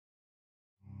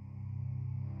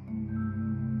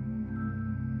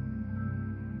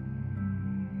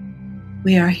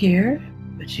We are here.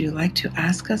 Would you like to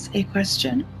ask us a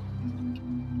question?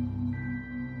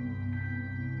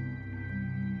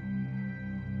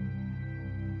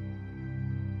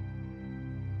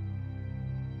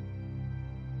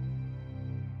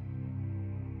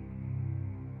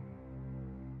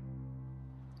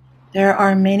 There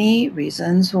are many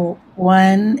reasons.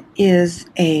 One is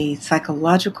a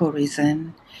psychological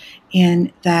reason,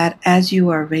 in that as you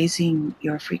are raising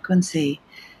your frequency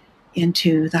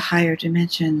into the higher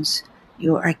dimensions,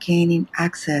 you are gaining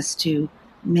access to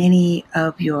many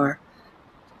of your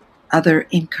other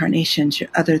incarnations, your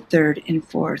other third and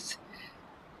fourth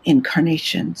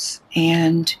incarnations.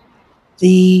 And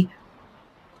there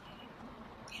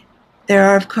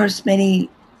are, of course, many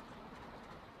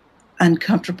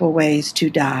uncomfortable ways to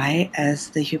die,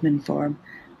 as the human form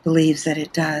believes that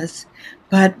it does.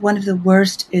 But one of the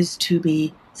worst is to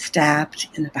be stabbed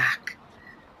in the back.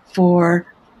 For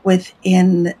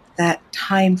within that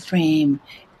time frame,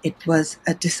 it was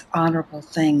a dishonorable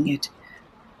thing. It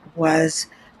was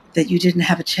that you didn't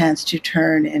have a chance to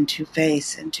turn and to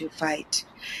face and to fight.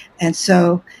 And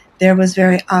so there was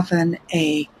very often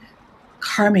a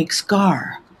karmic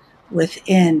scar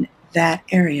within that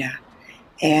area.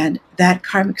 And that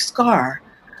karmic scar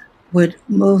would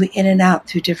move in and out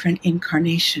through different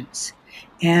incarnations.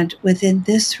 And within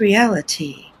this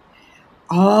reality,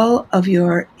 all of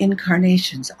your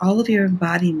incarnations, all of your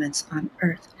embodiments on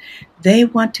Earth, they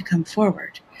want to come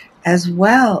forward, as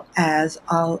well as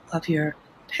all of your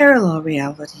parallel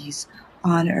realities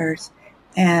on Earth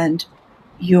and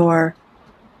your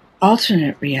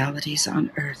alternate realities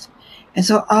on Earth. And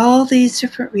so all these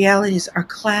different realities are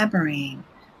clamoring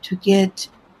to get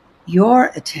your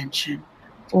attention,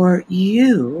 for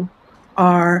you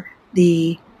are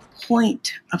the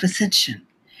point of ascension.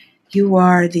 You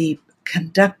are the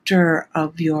conductor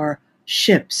of your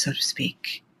ship, so to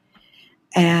speak.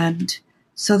 And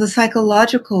so the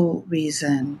psychological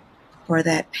reason for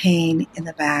that pain in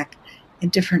the back, in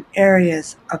different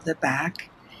areas of the back,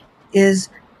 is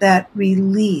that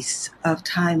release of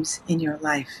times in your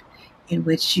life in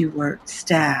which you were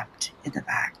stabbed in the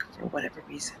back for whatever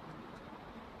reason.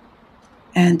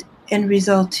 And in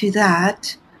result to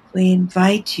that, we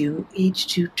invite you each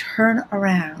to turn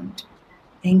around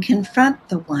and confront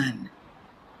the one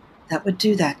that would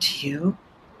do that to you,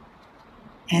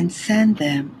 and send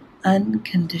them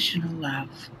unconditional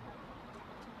love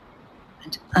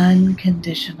and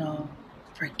unconditional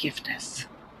forgiveness.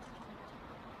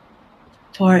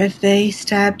 For if they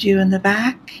stabbed you in the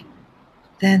back,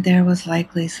 then there was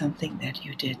likely something that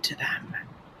you did to them.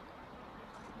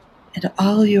 And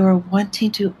all you're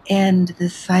wanting to end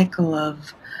this cycle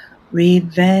of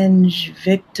revenge,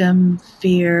 victim,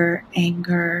 fear,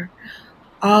 anger,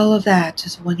 all of that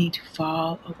just wanting to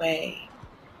fall away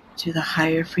to the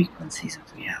higher frequencies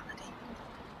of reality.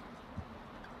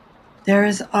 There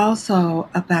is also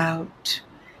about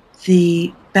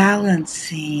the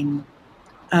balancing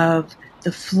of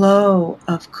the flow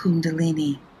of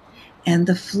Kundalini. And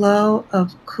the flow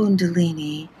of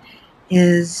Kundalini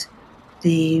is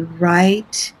the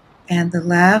right and the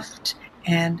left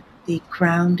and the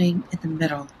grounding in the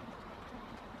middle.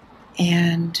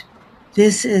 And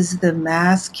this is the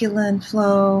masculine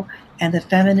flow and the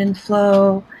feminine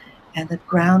flow and the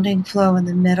grounding flow in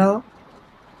the middle.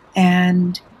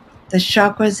 And the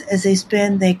chakras, as they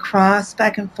spin, they cross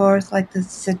back and forth like the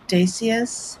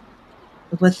caduceus,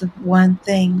 with one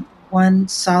thing, one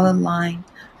solid line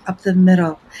up the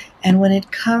middle. And when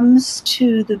it comes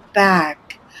to the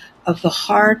back of the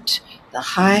heart, the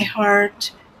high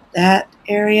heart, that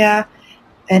area,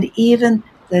 and even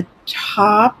the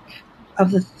top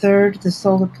of the third, the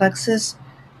solar plexus,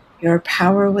 your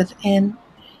power within,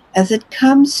 as it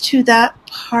comes to that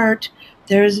part,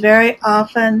 there is very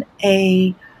often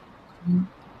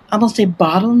almost a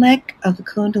bottleneck of the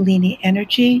Kundalini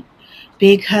energy,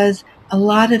 because a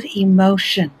lot of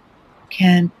emotion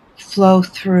can flow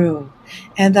through.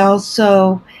 And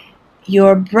also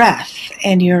your breath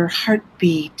and your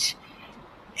heartbeat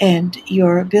and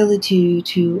your ability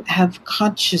to have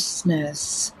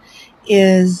consciousness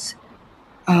is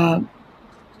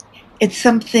it's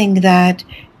something that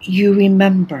you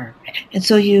remember. And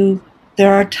so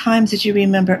there are times that you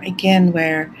remember again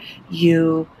where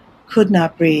you could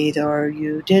not breathe, or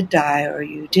you did die, or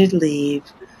you did leave,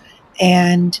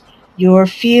 and you're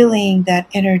feeling that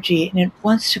energy and it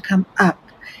wants to come up.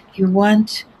 You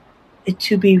want it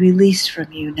to be released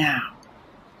from you now.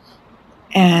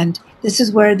 And this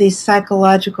is where the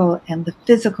psychological and the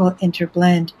physical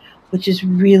interblend, which is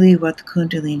really what the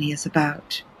Kundalini is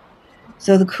about.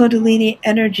 So the Kundalini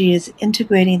energy is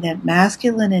integrating that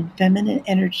masculine and feminine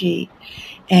energy.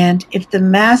 And if the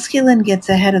masculine gets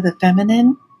ahead of the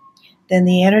feminine, then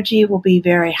the energy will be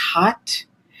very hot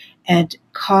and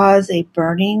cause a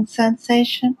burning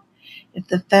sensation. If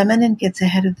the feminine gets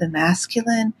ahead of the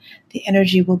masculine, the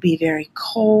energy will be very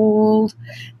cold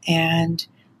and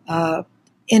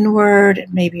inward,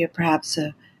 maybe perhaps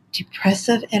a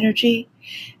depressive energy.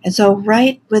 And so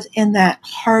right within that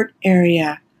heart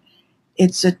area,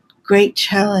 it's a great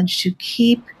challenge to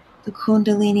keep the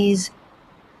kundalinis,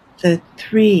 the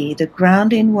three, the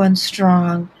grounding one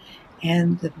strong,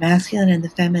 and the masculine and the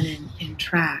feminine in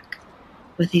track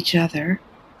with each other.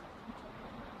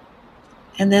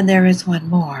 And then there is one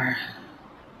more.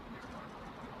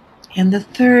 And the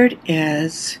third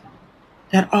is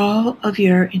that all of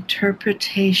your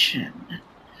interpretation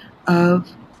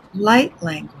of light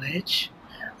language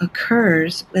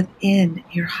occurs within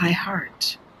your high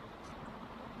heart.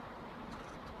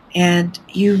 And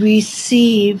you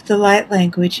receive the light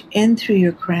language in through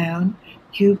your crown.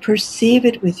 You perceive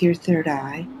it with your third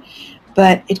eye,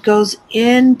 but it goes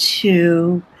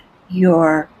into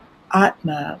your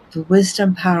Atma, the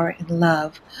wisdom, power, and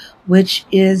love, which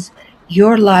is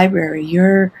your library,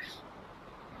 your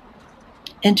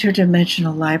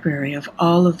interdimensional library of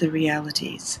all of the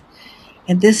realities.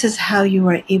 And this is how you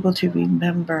are able to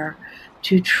remember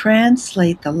to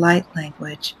translate the light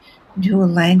language into a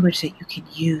language that you can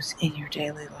use in your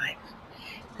daily life.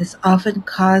 This often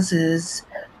causes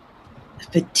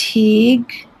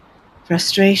fatigue,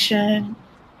 frustration,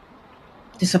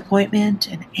 disappointment,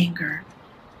 and anger,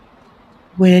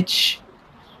 which,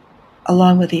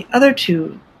 along with the other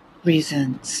two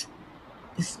reasons,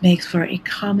 this makes for a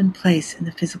commonplace in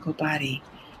the physical body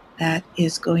that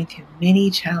is going through many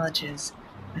challenges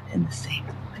within the same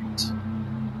moment.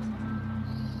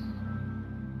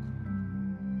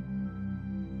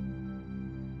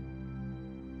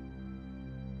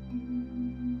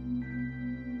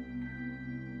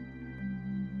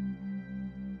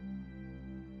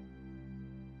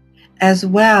 As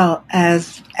well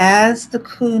as the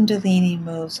Kundalini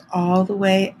moves all the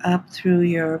way up through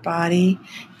your body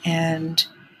and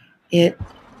it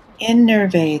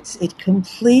innervates, it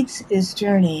completes its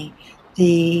journey,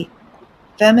 the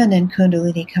feminine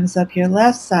Kundalini comes up your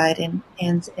left side and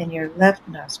ends in your left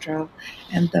nostril,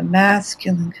 and the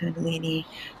masculine Kundalini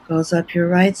goes up your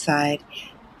right side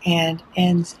and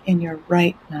ends in your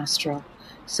right nostril.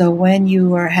 So when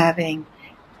you are having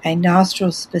a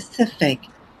nostril specific,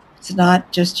 it's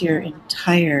not just your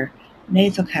entire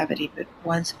nasal cavity, but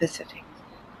one specific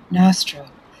nostril.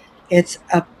 It's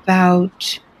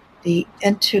about the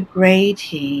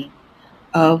integrating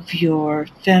of your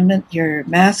your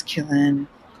masculine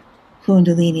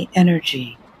Kundalini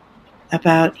energy,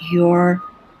 about your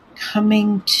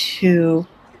coming to.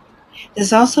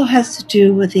 This also has to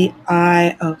do with the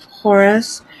eye of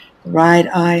Horus, the right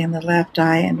eye and the left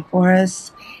eye, and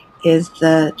Horus is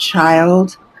the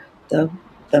child, the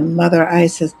mother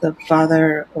Isis, the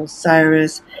father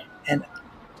Osiris, and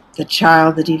the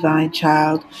child, the divine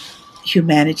child,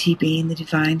 humanity being the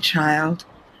divine child,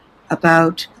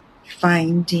 about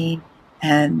finding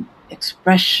an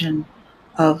expression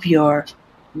of your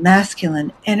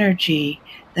masculine energy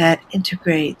that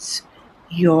integrates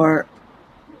your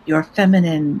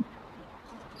feminine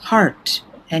heart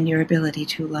and your ability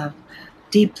to love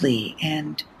deeply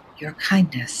and your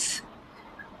kindness.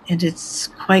 And it's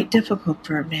quite difficult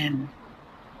for men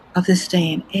of this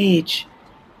day and age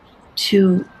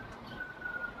to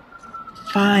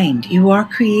find. You are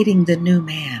creating the new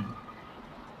man,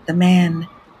 the man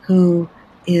who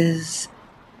is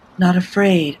not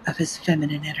afraid of his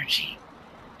feminine energy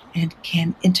and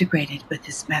can integrate it with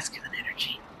his masculine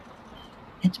energy.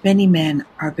 And many men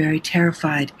are very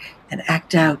terrified and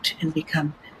act out and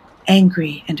become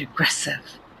angry and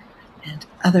aggressive, and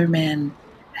other men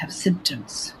have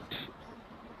symptoms.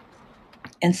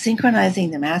 And synchronizing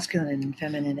the masculine and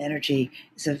feminine energy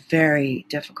is a very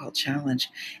difficult challenge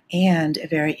and a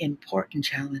very important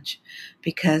challenge,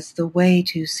 because the way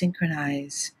to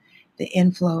synchronize the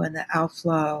inflow and the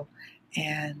outflow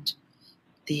and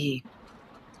the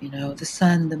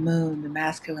sun, the moon, the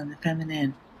masculine, the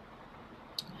feminine,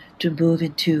 to move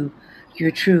into your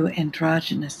true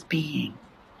androgynous being,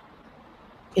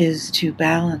 is to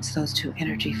balance those two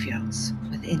energy fields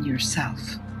within yourself.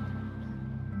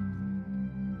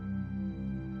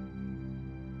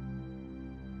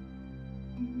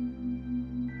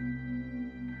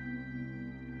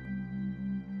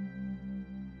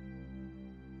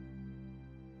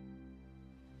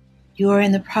 You are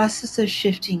in the process of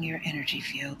shifting your energy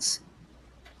fields.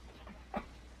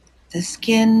 The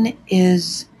skin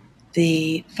is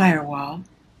the firewall.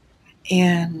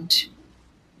 And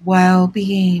while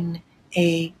being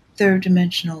a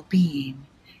third-dimensional being,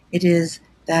 it is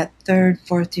that third,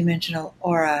 fourth-dimensional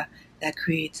aura that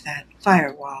creates that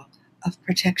firewall of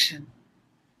protection.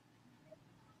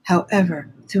 However,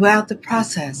 throughout the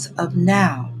process of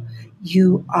now,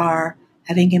 you are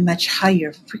having a much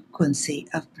higher frequency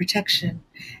of protection,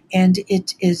 and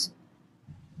it is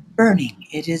burning.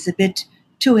 It is a bit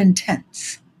too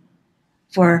intense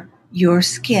for your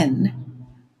skin,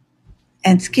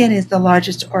 and skin is the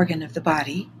largest organ of the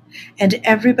body, and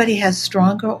everybody has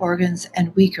stronger organs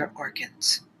and weaker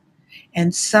organs.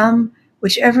 And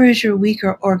whichever is your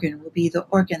weaker organ will be the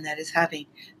organ that is having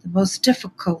the most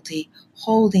difficulty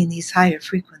holding these higher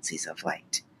frequencies of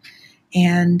light.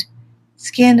 And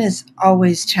skin is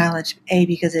always challenged, A,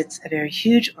 because it's a very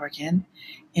huge organ,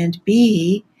 and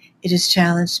B, it is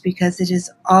challenged because it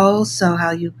is also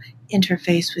how you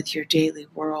interface with your daily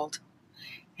world.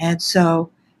 And so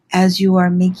as you are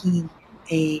making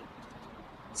a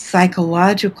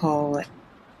psychological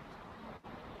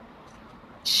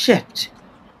shift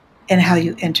in how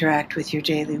you interact with your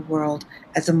daily world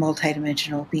as a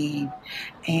multidimensional being,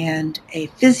 and a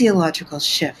physiological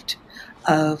shift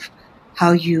of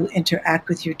how you interact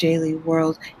with your daily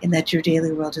world, in that your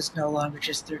daily world is no longer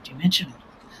just third dimensional.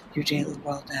 Your daily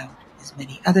world now is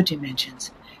many other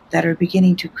dimensions that are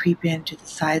beginning to creep into the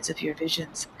sides of your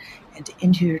visions and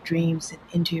into your dreams and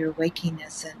into your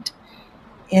wakiness and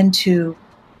into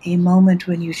a moment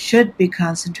when you should be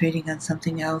concentrating on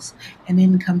something else, and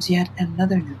in comes yet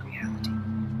another new reality.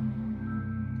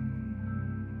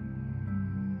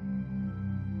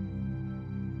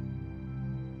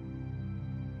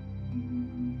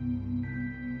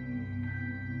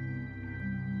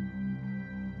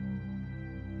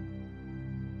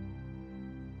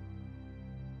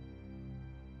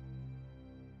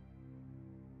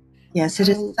 Yes, it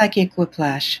is psychic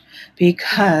whiplash,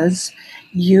 because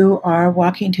you are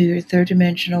walking to your third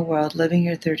dimensional world, living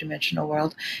your third dimensional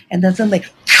world, and then suddenly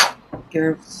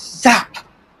you're zap.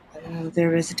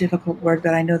 There is a difficult word,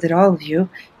 but I know that all of you,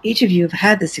 each of you, have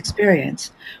had this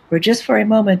experience where just for a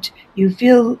moment you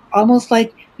feel almost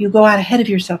like you go out ahead of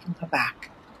yourself and come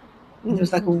back. And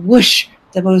there's like a whoosh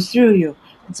that goes through you.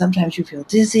 And sometimes you feel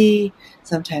dizzy,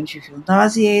 sometimes you feel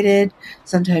nauseated,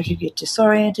 sometimes you get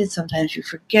disoriented, sometimes you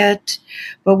forget.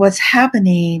 But what's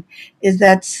happening is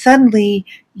that suddenly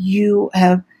you're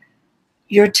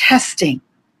testing.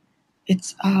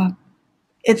 It's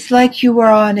like you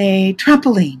are on a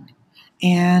trampoline,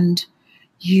 and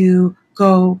you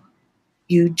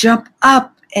jump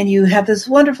up and you have this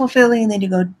wonderful feeling, and then you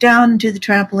go down to the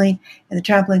trampoline, and the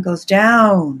trampoline goes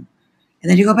down, and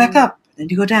then you go back up, and then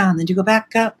you go down, and then you go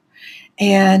back up.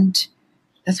 And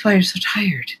that's why you're so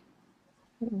tired,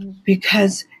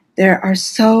 because there are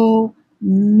so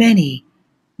many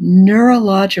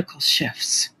neurological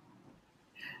shifts.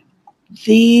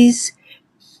 These,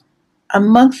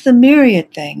 amongst the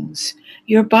myriad things,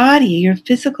 your body, your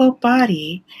physical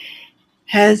body,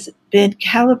 has been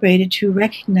calibrated to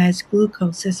recognize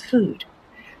glucose as food.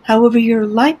 However, your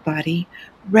light body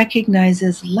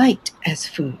recognizes light as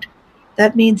food.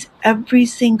 That means every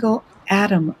single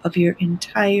atom of your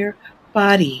entire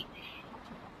body,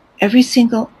 every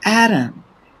single atom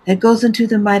that goes into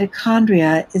the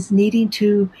mitochondria, is needing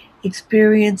to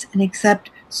experience and accept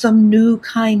some new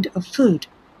kind of food.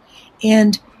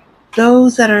 And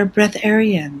those that are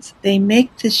breatharians, they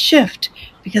make this shift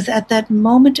because at that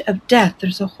moment of death,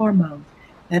 there's a hormone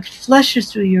that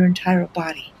flushes through your entire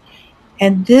body.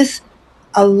 And this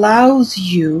allows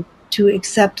you to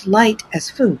accept light as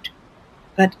food,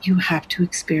 but you have to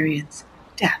experience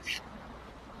death,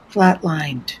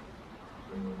 flatlined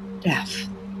death.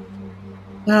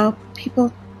 Well,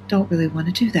 people don't really want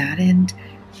to do that, and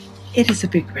it is a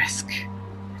big risk.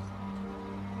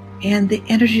 And the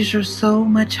energies are so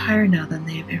much higher now than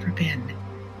they have ever been.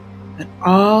 But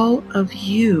all of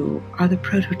you are the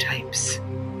prototypes.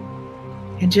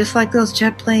 And just like those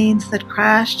jet planes that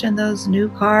crashed and those new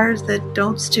cars that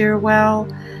don't steer well,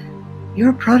 you're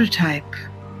a prototype.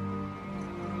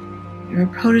 You're a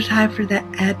prototype for the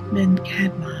Atman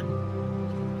Kadmon,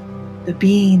 the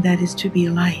being that is to be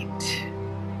light.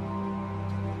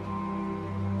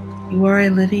 You are a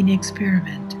living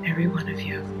experiment, every one of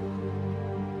you.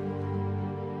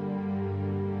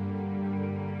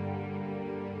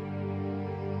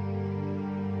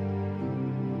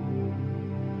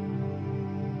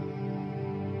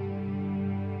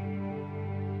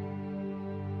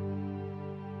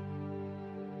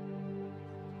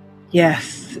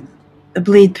 Yes, the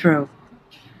bleed through.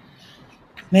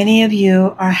 Many of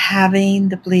you are having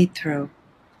the bleed through.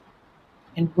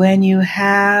 And when you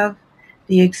have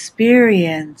the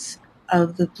experience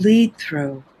of the bleed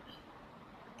through,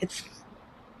 it's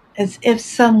as if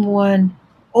someone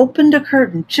opened a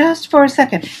curtain just for a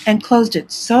second and closed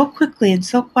it so quickly and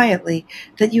so quietly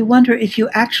that you wonder if you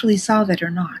actually saw that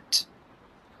or not.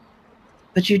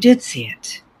 But you did see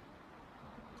it.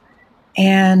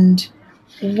 And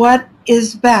what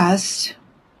is best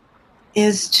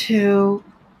is to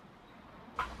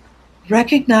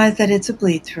recognize that it's a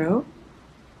bleed through.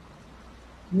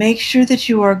 Make sure that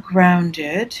you are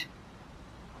grounded.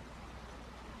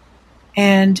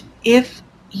 And if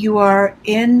you are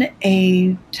in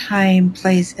a time,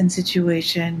 place, and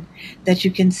situation that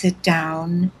you can sit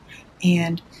down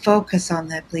and focus on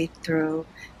that bleed through,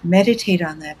 meditate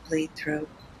on that bleed through,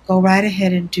 go right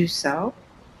ahead and do so.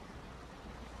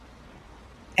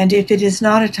 And if it is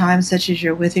not a time such as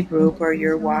you're with a group or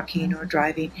you're walking or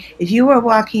driving, if you are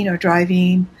walking or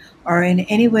driving or in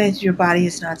any way that your body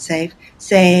is not safe,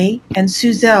 say, and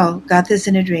Suzelle got this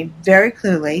in a dream very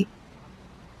clearly.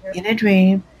 In a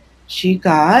dream, she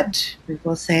got, we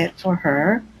will say it for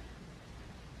her,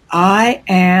 I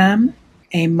am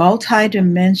a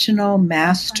multidimensional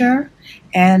master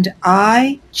and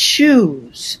I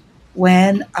choose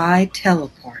when I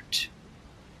teleport.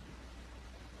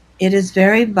 It is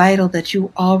very vital that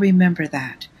you all remember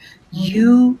that.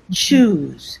 You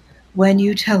choose when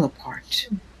you teleport.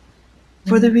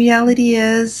 For the reality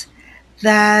is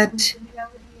that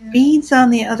beings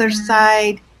on the other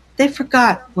side, they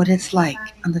forgot what it's like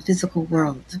on the physical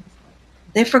world.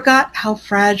 They forgot how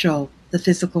fragile the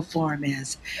physical form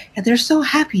is. And they're so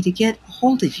happy to get a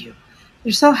hold of you.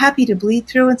 They're so happy to bleed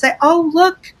through and say, oh,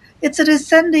 look, it's an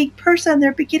ascending person.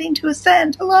 They're beginning to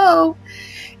ascend. Hello.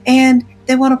 And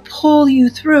they want to pull you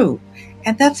through.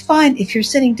 And that's fine if you're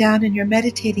sitting down and you're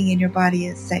meditating and your body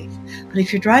is safe. But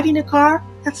if you're driving a car,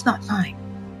 that's not fine.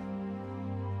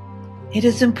 It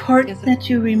is important that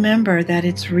you remember that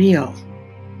it's real.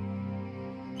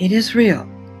 It is real.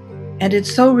 And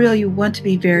it's so real you want to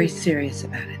be very serious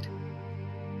about it.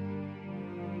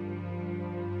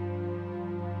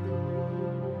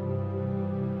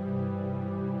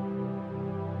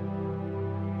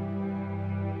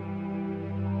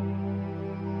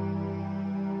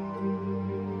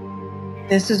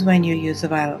 This is when you use a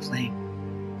violet flame.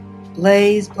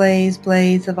 Blaze, blaze,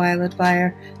 blaze the violet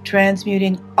fire,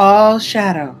 transmuting all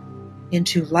shadow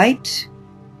into light,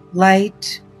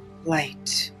 light,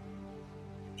 light.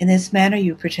 In this manner,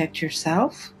 you protect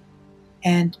yourself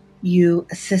and you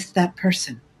assist that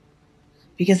person,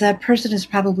 because that person is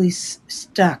probably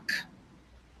stuck.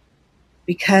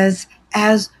 Because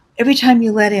as every time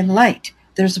you let in light,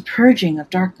 there's a purging of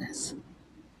darkness.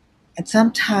 And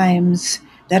sometimes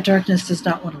that darkness does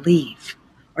not want to leave.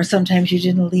 Or sometimes you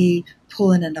didn't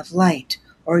pull in enough light,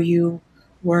 or you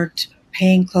weren't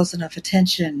paying close enough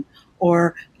attention,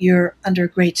 or you're under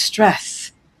great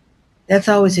stress. That's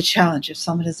always a challenge if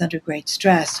someone is under great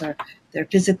stress, or they're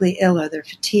physically ill, or they're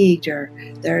fatigued, or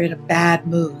they're in a bad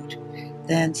mood.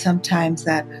 Then sometimes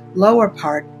that lower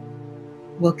part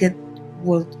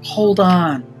will hold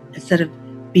on instead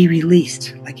of be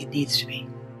released like it needs to be.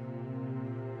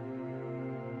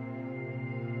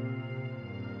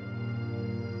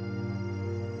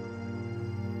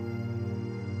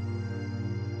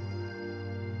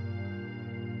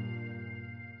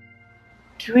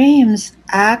 Dreams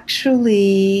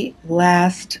actually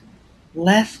last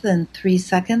less than 3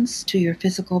 seconds to your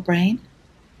physical brain.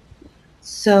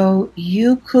 So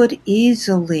you could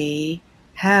easily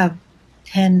have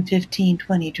 10, 15,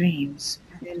 20 dreams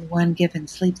in one given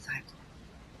sleep cycle.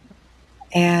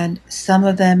 And some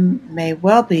of them may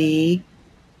well be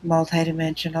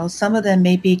multidimensional. Some of them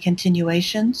may be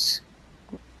continuations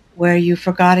where you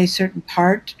forgot a certain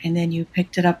part and then you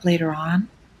picked it up later on.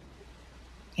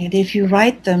 And if you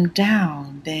write them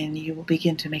down, then you will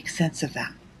begin to make sense of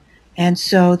them. And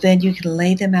so then you can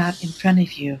lay them out in front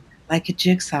of you like a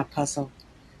jigsaw puzzle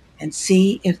and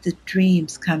see if the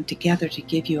dreams come together to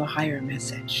give you a higher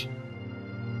message.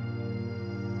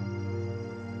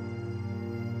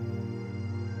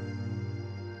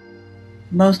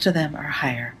 Most of them are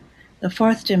higher. The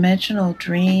fourth dimensional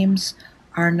dreams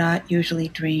are not usually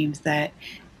dreams that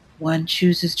one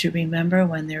chooses to remember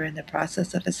when they're in the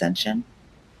process of ascension.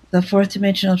 The fourth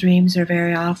dimensional dreams are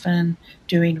very often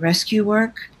doing rescue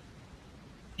work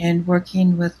and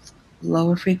working with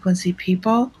lower frequency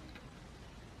people,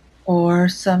 or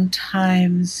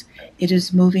sometimes it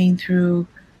is moving through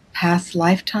past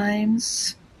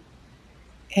lifetimes.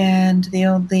 And the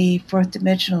only fourth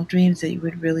dimensional dreams that you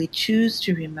would really choose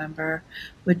to remember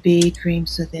would be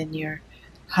dreams within your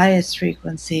highest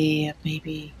frequency of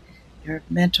maybe your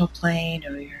mental plane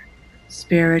or your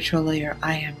spiritually, or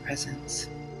I am presence.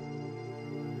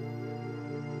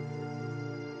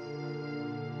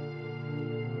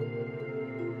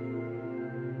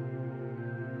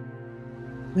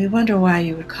 We wonder why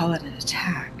you would call it an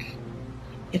attack.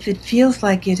 If it feels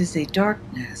like it is a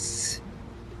darkness,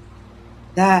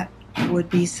 that would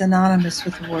be synonymous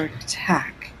with the word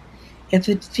attack. If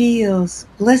it feels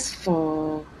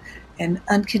blissful and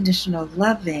unconditional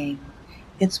loving,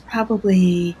 it's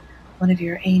probably one of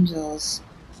your angels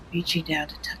reaching down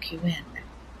to tuck you in.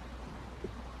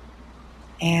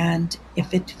 And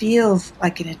if it feels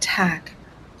like an attack,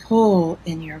 pull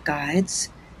in your guides.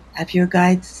 Have your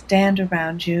guides stand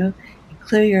around you and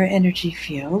clear your energy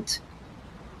field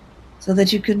so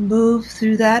that you can move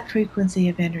through that frequency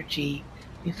of energy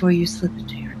before you slip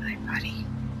into your night body.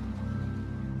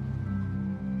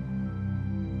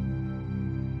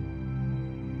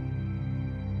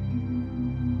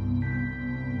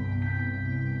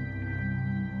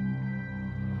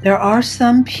 There are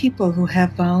some people who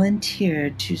have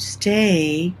volunteered to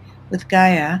stay with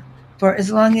Gaia for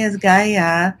as long as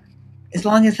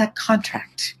that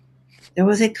contract. There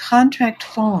was a contract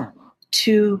form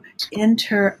to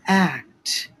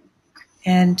interact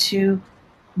and to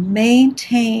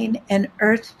maintain an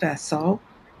earth vessel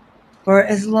for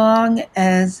as long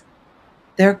as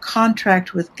their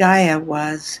contract with Gaia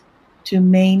was to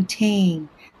maintain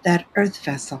that earth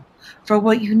vessel. For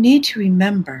what you need to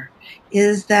remember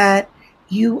is that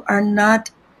you are not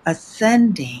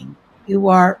ascending, you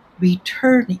are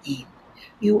returning.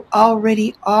 You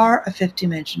already are a fifth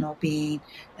dimensional being,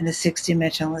 and a sixth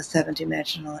dimensional, a seventh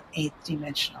dimensional, an eighth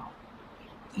dimensional.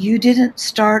 You didn't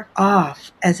start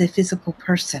off as a physical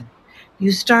person.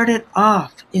 You started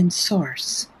off in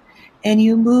source, and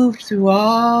you moved through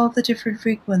all the different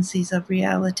frequencies of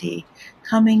reality,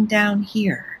 coming down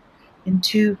here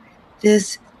into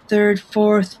this third,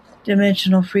 fourth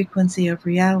dimensional frequency of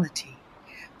reality.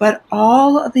 But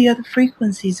all of the other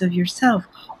frequencies of yourself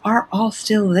are all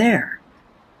still there.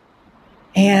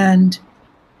 And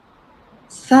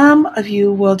some of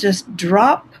you will just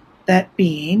drop that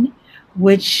being,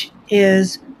 which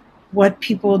is what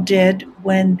people did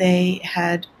when they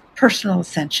had personal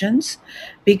ascensions,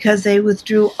 because they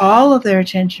withdrew all of their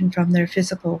attention from their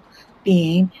physical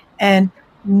being and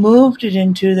moved it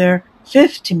into their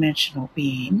fifth dimensional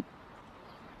being.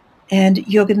 And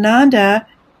Yogananda,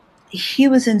 he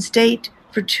was in state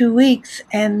for 2 weeks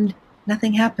and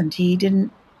nothing happened. He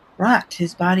didn't rot.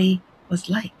 His body was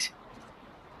light.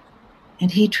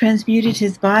 And he transmuted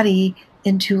his body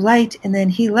into light, and then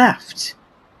he left.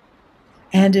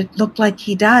 And it looked like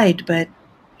he died, but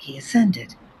he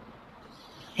ascended.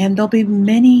 And there'll be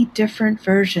many different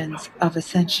versions of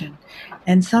ascension.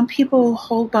 And some people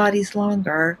hold bodies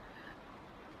longer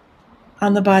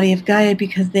on the body of Gaia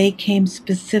because they came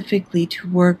specifically to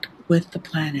work with the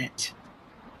planet.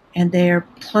 And they are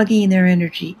plugging their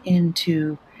energy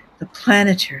into the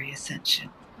planetary ascension.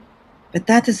 But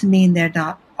that doesn't mean they're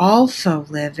not also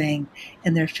living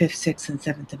in their fifth, sixth, and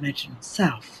seventh dimensional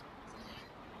self.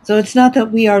 So it's not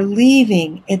that we are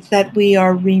leaving, it's that we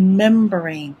are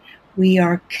remembering, we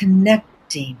are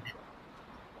connecting.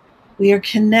 We are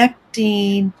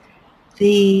connecting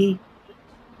the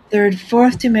third,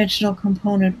 fourth dimensional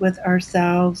component with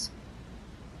ourselves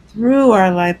through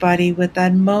our light body with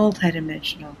that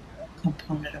multidimensional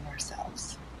component of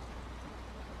ourselves.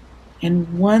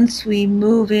 And once we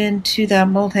move into that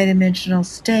multidimensional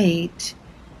state,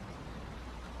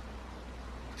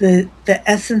 the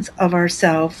essence of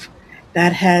ourself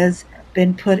that has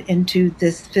been put into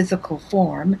this physical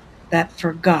form that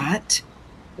forgot,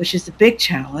 which is a big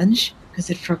challenge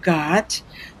because it forgot.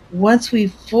 Once we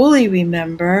fully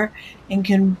remember and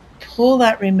can pull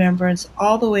that remembrance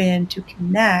all the way in to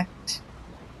connect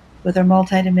with our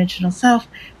multidimensional self,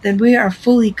 then we are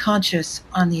fully conscious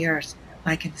on the earth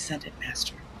like an ascended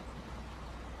master.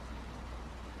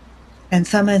 And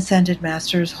some ascended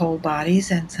masters hold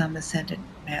bodies, and some ascended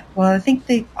I think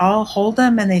they all hold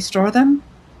them and they store them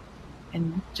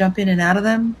and jump in and out of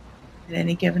them at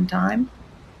any given time.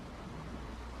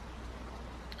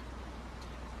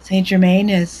 Saint Germain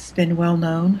has been well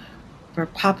known for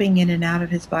popping in and out of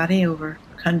his body over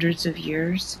hundreds of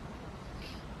years.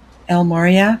 El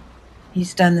Moria,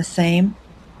 he's done the same.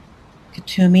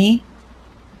 Katumi,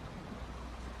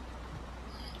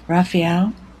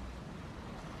 Raphael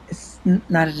is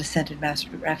not a descended master,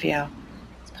 but Raphael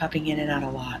is popping in and out a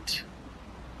lot.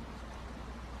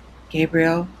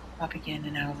 Gabriel, popping in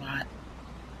and out a lot.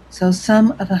 So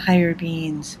some of the higher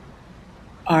beings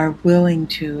are willing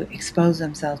to expose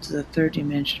themselves to the third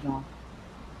dimensional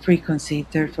frequency,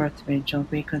 third, fourth dimensional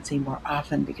frequency more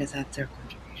often because that's their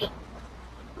contribution.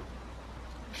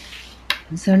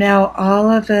 And so now all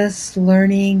of us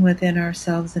learning within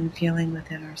ourselves and feeling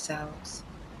within ourselves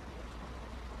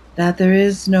that there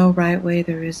is no right way,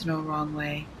 there is no wrong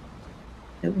way.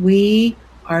 That we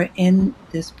are in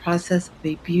this process of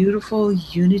a beautiful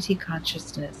unity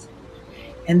consciousness.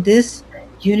 And this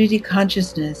unity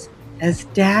consciousness has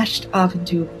dashed off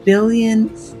into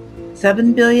billions,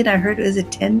 7 billion, I heard, is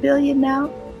it 10 billion now?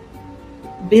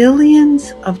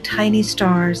 Billions of tiny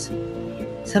stars.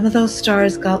 Some of those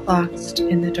stars got lost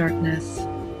in the darkness,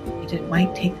 and it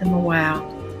might take them a while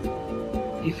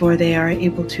before they are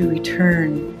able to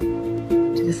return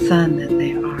to the sun that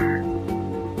they are.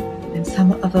 And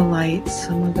some of the lights,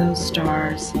 some of those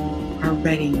stars are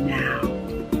ready now.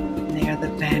 And they are the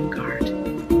vanguard.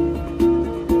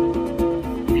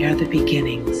 They are the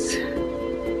beginnings.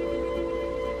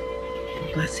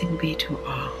 Blessing be to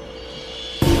all.